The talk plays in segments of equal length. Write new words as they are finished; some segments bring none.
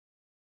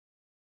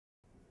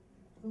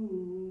This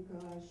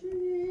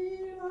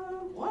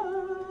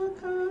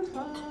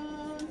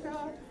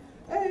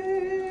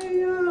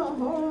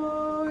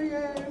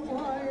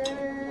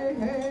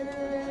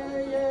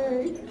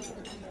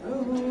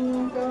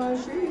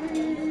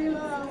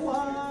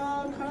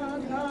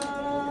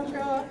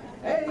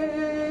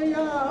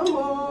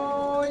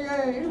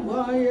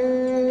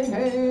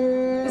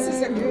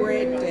is a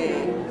great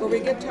day where we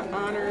get to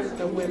honor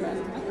the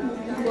women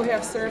who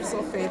have served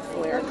so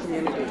faithfully our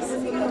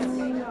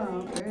communities.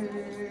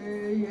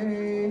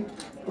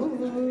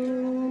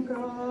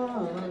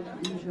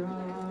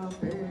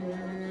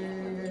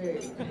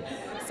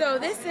 So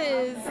this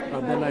is...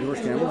 I'm Ben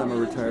Nighthorse Campbell. I'm a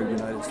retired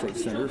United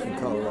States Senator from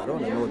Colorado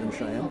in the Northern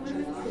Cheyenne.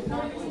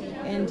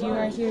 And you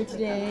are here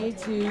today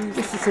to...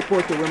 Just to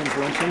support the women's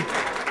luncheon.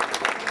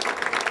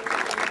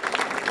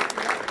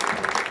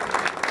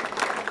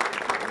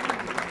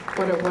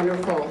 What a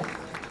wonderful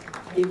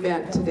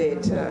event today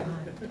to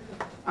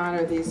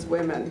honor these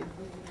women.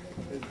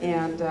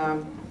 And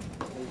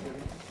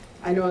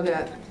I know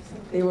that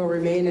they will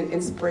remain an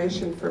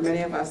inspiration for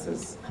many of us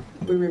as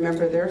we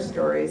remember their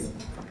stories.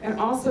 And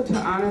also to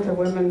honor the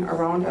women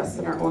around us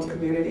in our own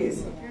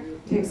communities.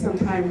 Take some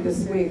time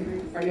this week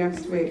or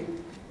next week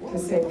to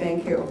say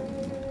thank you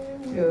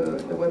to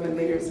the women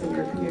leaders in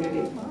your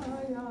community.